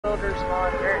Builders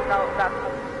mod, or no, not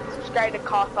subscribe to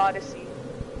Koth Odyssey.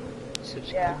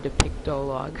 Subscribe to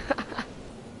Pictolog.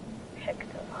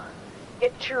 Picto.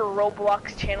 Get your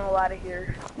Roblox channel out of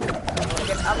here.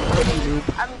 I'm quitting.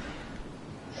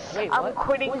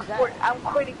 I'm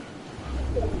quitting.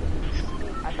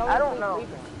 I don't know.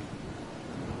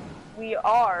 We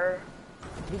are.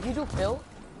 Did you do Phil?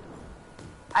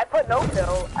 I put no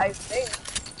Phil, I think.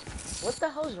 What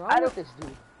the hell's wrong with this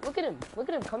dude? Look at him. Look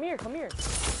at him. Come here. Come here.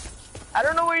 I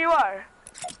don't know where you are.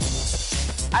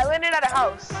 I landed at a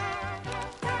house.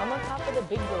 I'm on top of the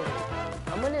big building.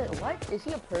 I'm gonna. What? Is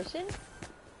he a person?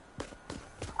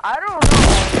 I don't know.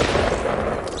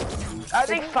 Are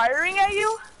they firing at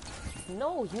you?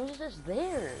 No, he was just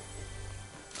there.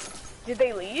 Did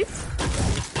they leave?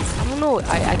 I don't know.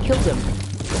 I killed him.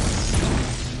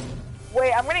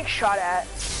 Wait, I'm getting shot at.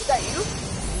 Is that you?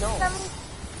 No.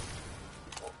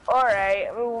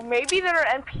 Alright, well, maybe there are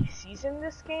NPCs in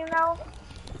this game now?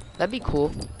 That'd be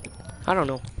cool. I don't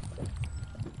know.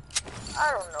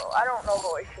 I don't know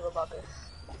how I feel about this.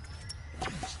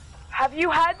 Have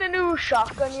you had the new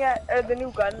shotgun yet? Or the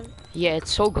new gun? Yeah,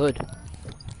 it's so good.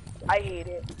 I hate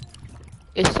it.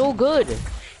 It's so good.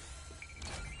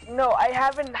 No, I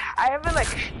haven't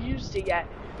like used it yet.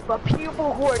 But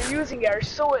people who are using it are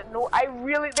so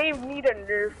they need a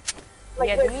nerf. Like,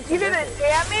 yeah, either the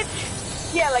damage,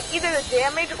 either the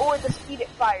damage or the speed it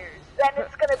fires. Then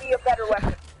it's gonna be a better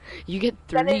weapon. You get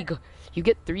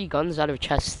three guns out of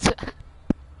chests.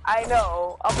 I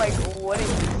know. I'm like, what is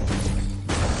this?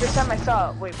 First time I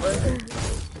saw it. Wait, what?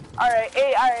 Alright,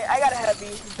 I got a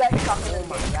heavy. Best shotgun. Oh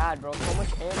my god, bro, so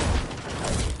much ammo.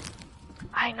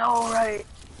 I know, right?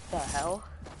 What the hell?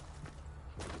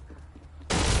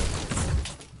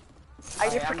 I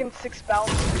get freaking 6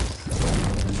 bouncers.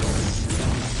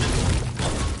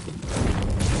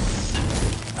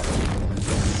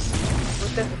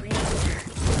 With the freezer.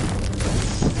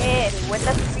 And with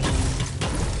the freezer.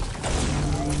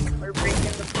 We're breaking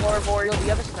the floorboard. Yo, do you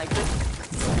have a sniper?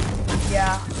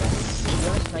 Yeah. You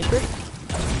have a sniper?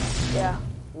 Yeah.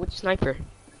 Which sniper?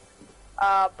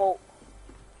 Bolt.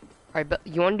 Alright, but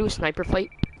you wanna do a sniper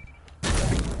fight?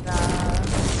 Nah, I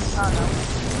don't know.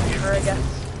 Sure, I guess.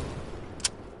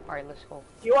 Alright, let's go.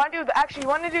 You want to do actually? You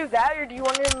want to do that, or do you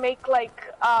want to make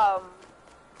like or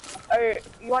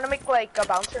you want to make like a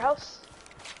bouncer house?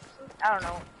 I don't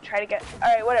know. Try to get.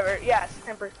 All right, whatever. Yeah,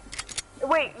 sniper.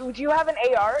 Wait, do you have an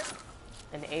AR?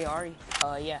 An AR?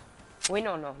 Yeah. Wait,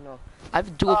 no. I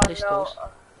have dual pistols.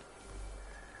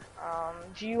 No.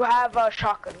 Do you have a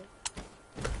shotgun?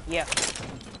 Yeah.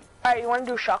 All right, you want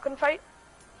to do a shotgun fight?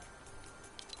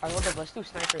 Alright, hold up. Let's do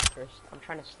snipers first. I'm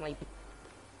trying to snipe.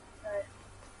 Alright.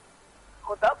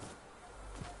 Hold up.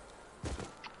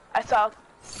 I saw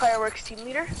fireworks team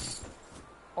leader.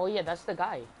 Oh yeah, that's the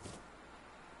guy.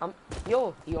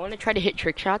 Yo, you wanna try to hit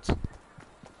trick shots?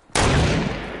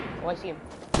 Oh, I see him.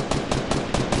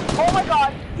 Oh my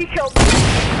god, he killed me.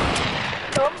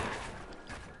 Kill him.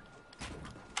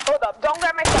 Hold up, don't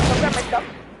grab my stuff,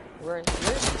 Where is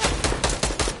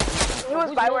he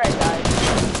was by where I died.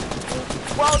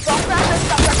 Well, don't grab the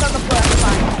stuff that's on the floor, that's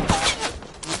fine.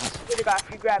 Get it off,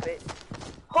 you grab it.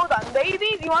 Hold on, do you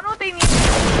wanna know what they need?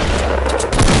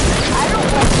 I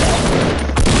don't want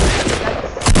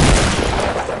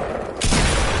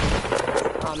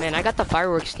Oh man, I got the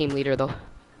fireworks team leader though.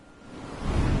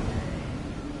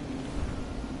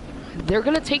 They're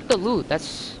gonna take the loot,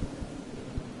 that's...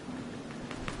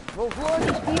 Bro, who are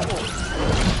these people?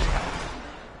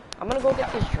 I'm gonna go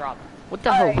get this drop. What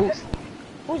the hell?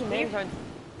 Who's names are...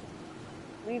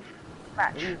 Leave.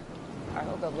 Match. Alright,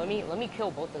 hold up, let me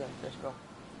kill both of them first, bro.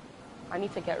 I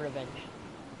need to get revenge.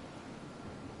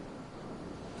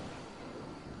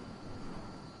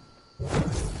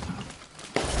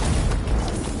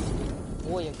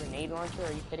 Boy, a grenade launcher?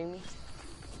 Are you kidding me?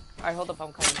 Alright, hold up,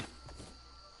 I'm coming.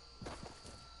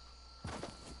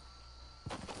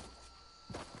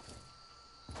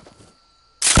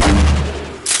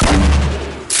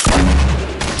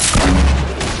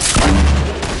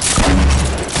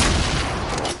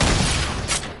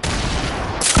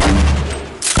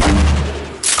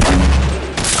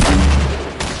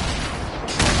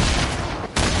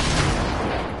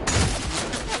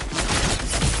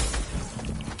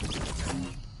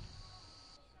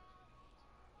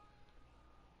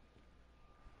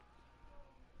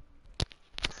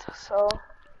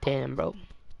 Damn, bro.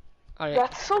 Right.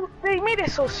 That's so. They made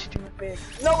it so stupid.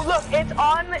 No, look, it's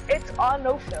on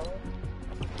no film.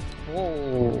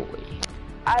 Whoa.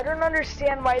 I don't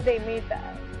understand why they made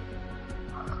that.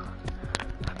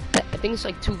 I think it's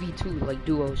like 2v2, like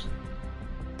duos.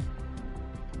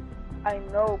 I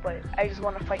know, but I just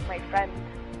want to fight my friend.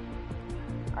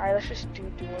 Alright, let's just do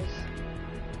duels.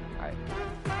 Alright.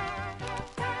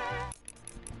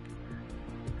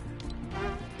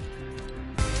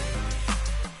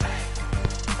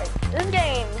 This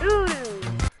game, dude.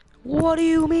 What do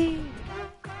you mean?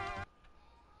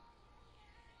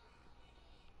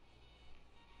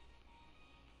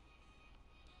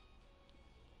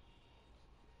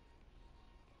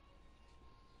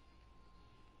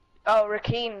 Oh,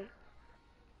 Rakeen.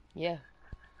 Yeah.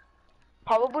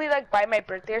 Probably like by my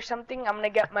birthday or something, I'm gonna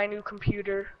get my new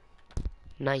computer.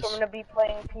 Nice. So I'm gonna be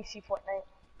playing PC Fortnite.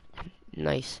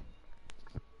 Nice.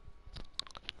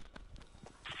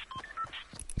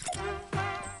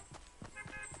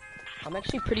 I'm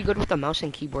actually pretty good with the mouse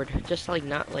and keyboard. Just like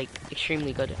not like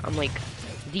extremely good. I'm like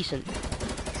decent.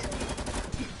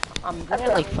 I'm good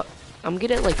at like I'm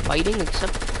good at like fighting,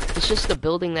 except it's just the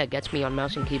building that gets me on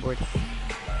mouse and keyboard.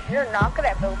 You're not good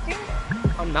at building?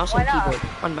 On mouse Why and not? keyboard.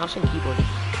 On mouse and keyboard.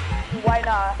 Why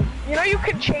not? You know you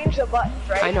can change the buttons,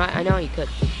 right? I know you could.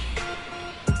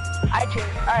 I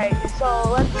changed. Alright, so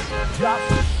let's drop.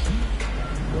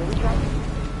 Where we drop?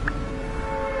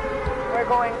 We're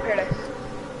going Paradise.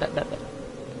 Bet.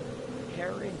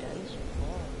 Paradise.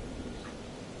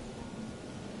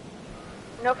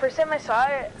 No, first time I saw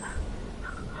it,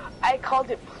 I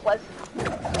called it Pleasant.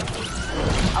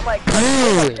 I'm like,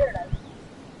 Really? Paradise.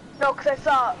 No, because I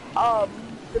saw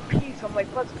the P, so I'm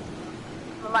like, Pleasant.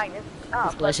 Remind me.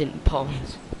 Pleasant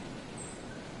Palms.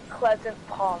 Pleasant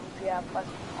Palms, yeah,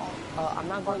 Pleasant Palms. I'm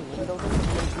not going in building.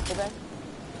 There's people there.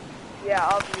 Yeah,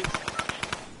 obviously.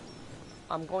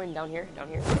 I'm going down here.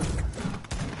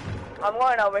 I'm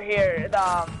going over here.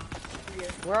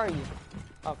 Here. Where are you?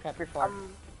 Oh crap, you're far.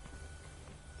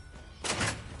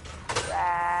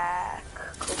 Back.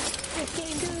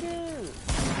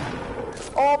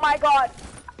 Oh my god.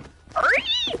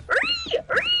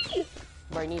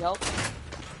 Bro, I need help.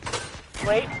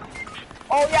 Wait.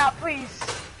 Oh yeah, please.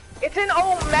 It's an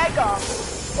Omega.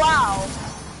 Wow.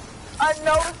 A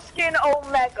no skin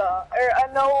Omega. Or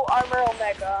a no armor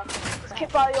Omega. This kid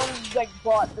probably only like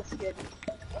bought the skin.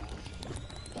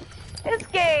 This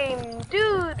game,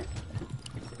 dude.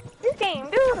 This game,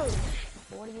 dude.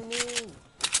 What do you mean?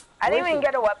 I didn't even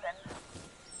get a weapon.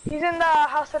 He's in the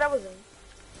house that I was in.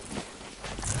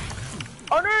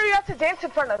 Oh no, you have to dance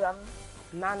in front of them.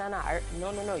 Nah.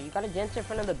 No. You gotta dance in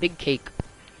front of the big cake.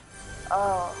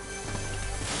 Oh.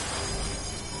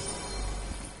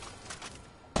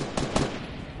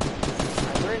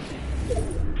 Where is he?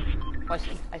 Oh,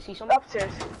 I see someone.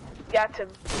 Upstairs. Yeah, it's him.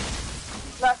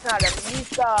 That's not him.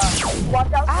 He's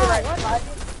walked out to the right side.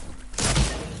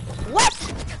 What?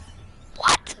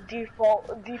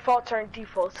 Defaults aren't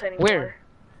defaults anymore. Where?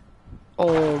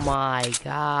 Oh my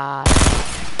god.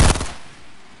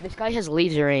 This guy has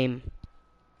laser aim.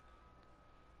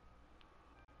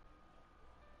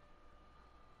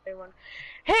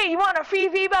 Hey, you want a free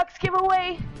V-Bucks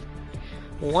giveaway?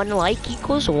 1 like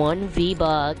equals 1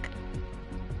 V-Buck.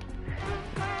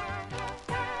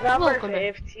 Number Welcome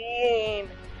 15.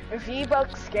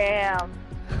 V-Bucks scam.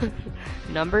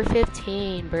 Number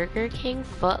 15, Burger King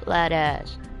foot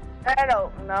lettuce. I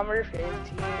know, number 15.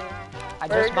 I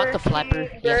just bought the flapper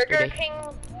yesterday. Burger King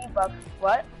V-Bucks.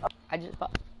 What? I just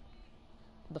bought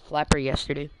the flapper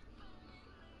yesterday.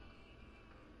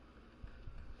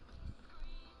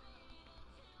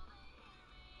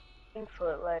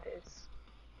 Foot lettuce.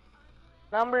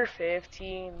 Number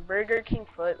 15, Burger King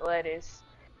foot lettuce.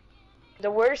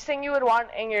 The worst thing you would want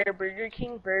in your Burger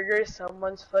King burger is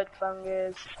someone's foot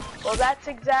fungus. Well, that's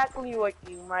exactly what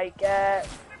you might get.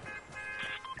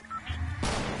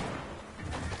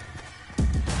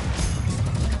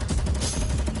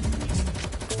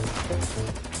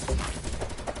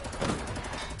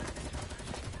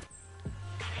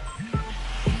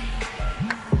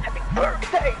 Happy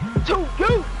birthday to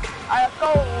you! Alright, let's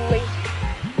go, lazy.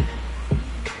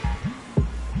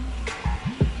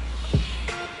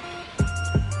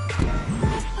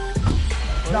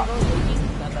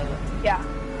 Yeah.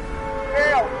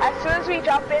 No. As soon as we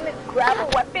jump in, grab a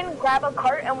weapon, grab a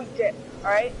cart, and we dip.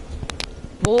 Alright?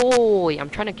 Boy, I'm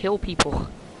trying to kill people.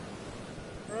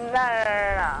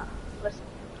 Nah. Listen.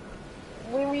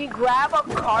 When we grab a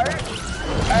cart,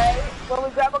 alright? When we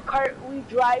grab a cart, we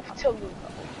drive to loot.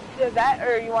 Either that,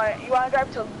 or you wanna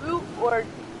drive to loot or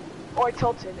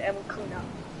tilted and we clean up.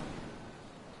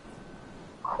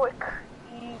 Quick,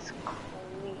 ease,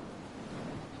 clean.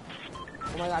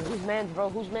 Oh my god, whose man's, bro?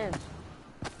 Whose man's?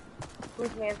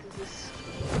 Whose man's is this?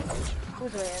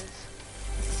 Whose man's?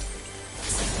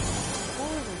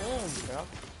 Whose man's, bro?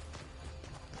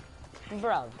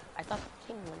 Bro, I thought the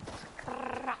king was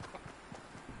crap.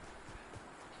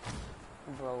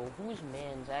 Bro, whose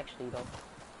man's actually though?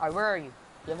 Alright, where are you?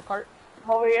 You have a cart? I'm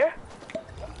over here.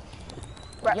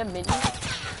 You have mini? Oh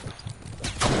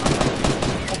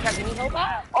crap, you need help?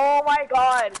 Oh my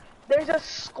god. There's a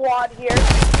squad here.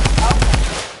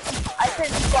 Oh. I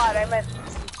said squad, I meant...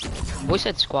 We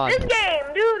said squad. This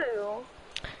game, doo-doo.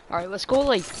 Alright, let's go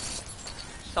like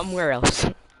somewhere else.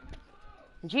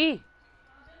 G.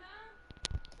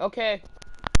 Okay.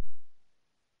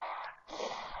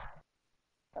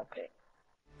 Okay.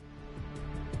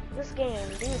 This game,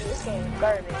 dude, this game is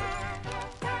garbage.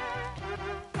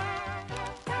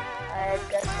 I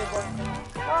guess it was...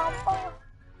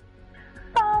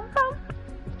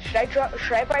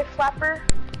 Should I buy Flapper?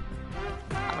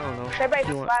 I don't know. Should I buy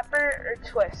Flapper or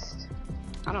Twist?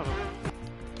 I don't know.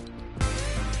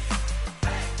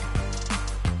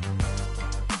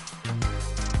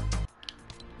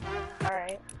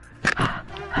 Alright.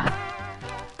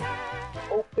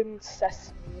 Open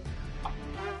sesame.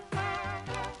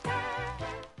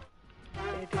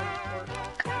 It didn't work.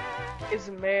 Is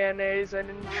mayonnaise an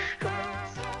instrument?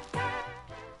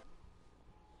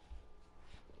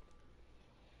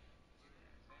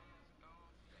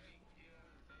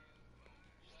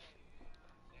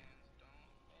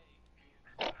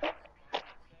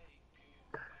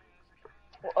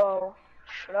 Uh-oh.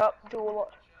 Shut up, Dula.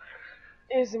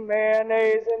 Is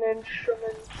mayonnaise an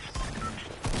instrument?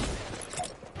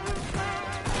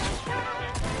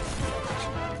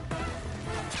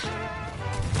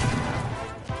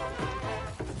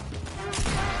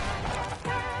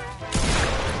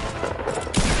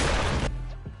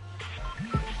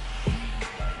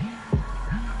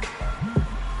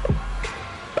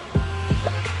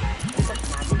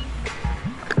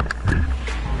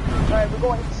 Alright, we're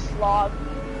going slog.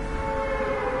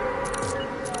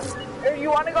 You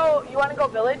wanna go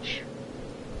village?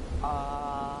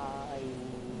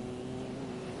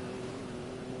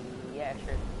 Yeah,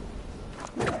 sure.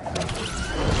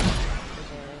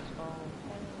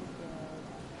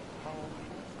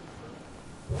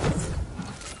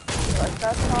 What's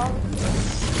that song?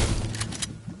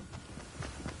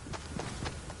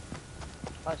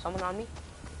 Someone on me?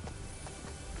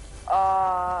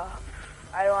 I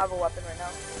don't have a weapon right now.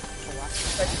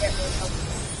 So I can't really help you.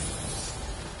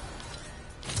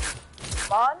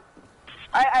 Come on.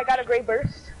 I got a gray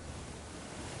burst.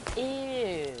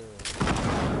 Ew.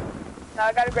 No,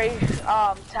 I got a gray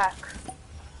tack.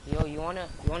 Yo, you want a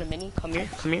mini? Come here,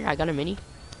 I got a mini.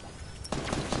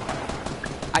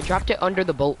 I dropped it under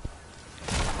the boat.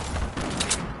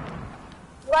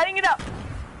 Lighting it up.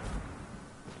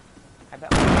 I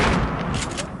bet.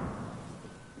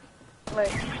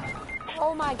 Wait.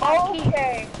 Oh my god.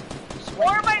 Okay.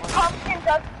 Or my pumpkin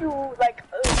does do like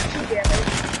 2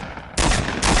 damage.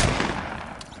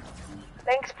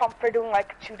 Thanks, Pump, for doing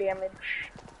like 2 damage.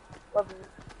 Love you.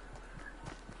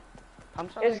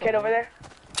 There's a kid over there.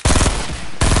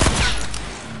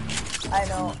 I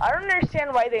know. I don't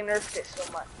understand why they nerfed it so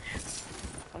much.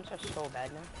 Pumps are so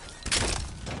bad now.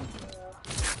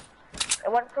 Yeah.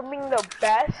 It went from being the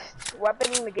best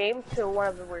weapon in the game to one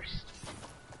of the worst.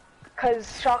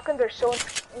 Cause shotguns are so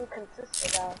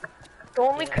inconsistent now. The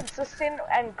only consistent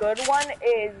and good one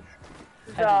is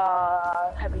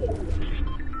the heavy.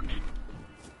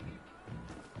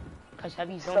 Cause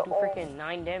heavies don't do freaking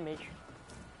 9 damage.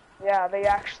 Yeah, they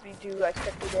actually do like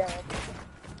 50 damage.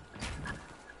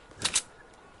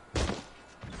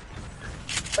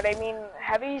 But I mean,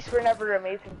 heavies were never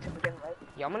amazing to begin with.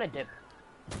 Yeah, I'm gonna dip.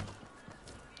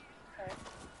 Okay.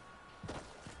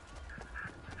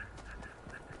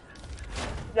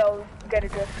 Yo, get a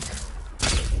drift.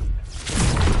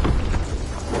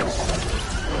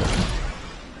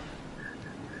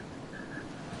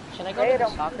 Should I go to the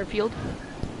soccer field?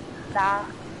 Nah,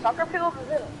 soccer field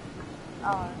isn't.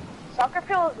 Soccer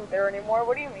field isn't there anymore.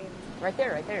 What do you mean? Right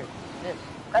there, right there. This.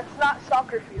 That's not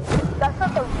soccer field. That's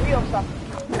not the real soccer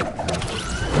field.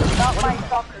 Not my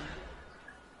soccer field.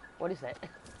 What is that?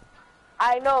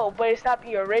 I know, but it's not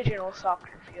the original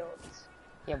soccer fields.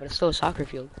 Yeah, but it's still a soccer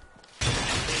field.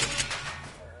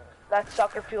 That's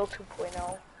soccer field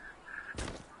 2.0.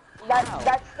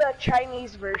 That's the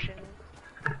Chinese version.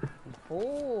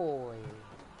 Boy.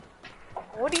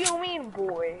 What do you mean,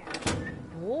 boy?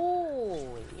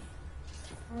 Boy.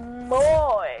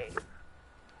 Boy.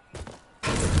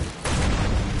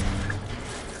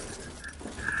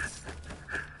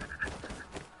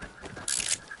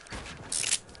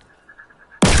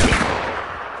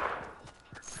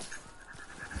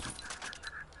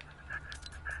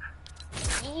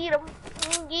 Get him.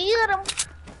 Get him.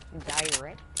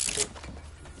 Direct.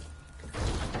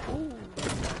 Ooh.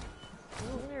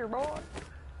 Come here, boy.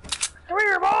 Come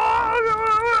here, boy.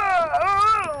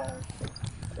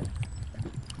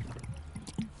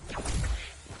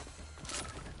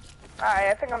 Alright,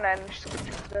 I think I'm gonna end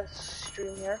the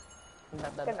stream here.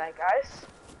 Good night, guys.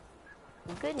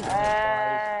 Good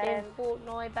night, guys. In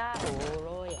Fortnite Battle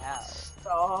Royale.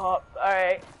 Stop.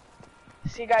 Alright.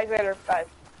 See you guys later. Bye.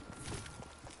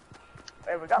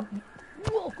 There we go.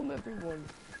 Welcome, everyone.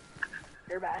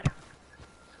 You're bad.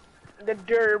 The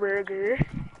Durr Burger,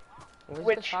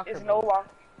 which is no longer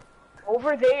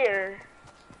over there.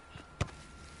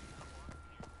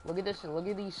 Look at this. Look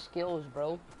at these skills,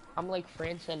 bro. I'm like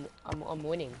France, and I'm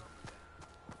winning.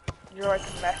 You're like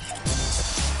a mess.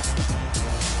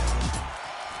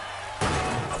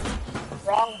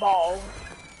 Wrong ball.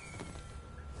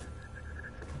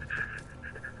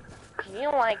 Do you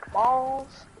like balls?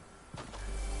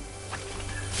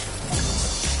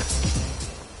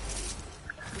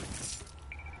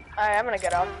 Alright, I'm gonna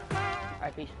get off.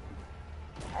 Alright, peace.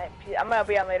 Alright, peace. I'm gonna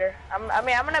be on later. I'm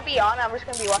gonna be on. I'm just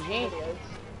gonna be watching videos.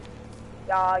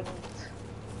 Yeah.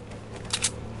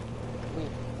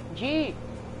 G.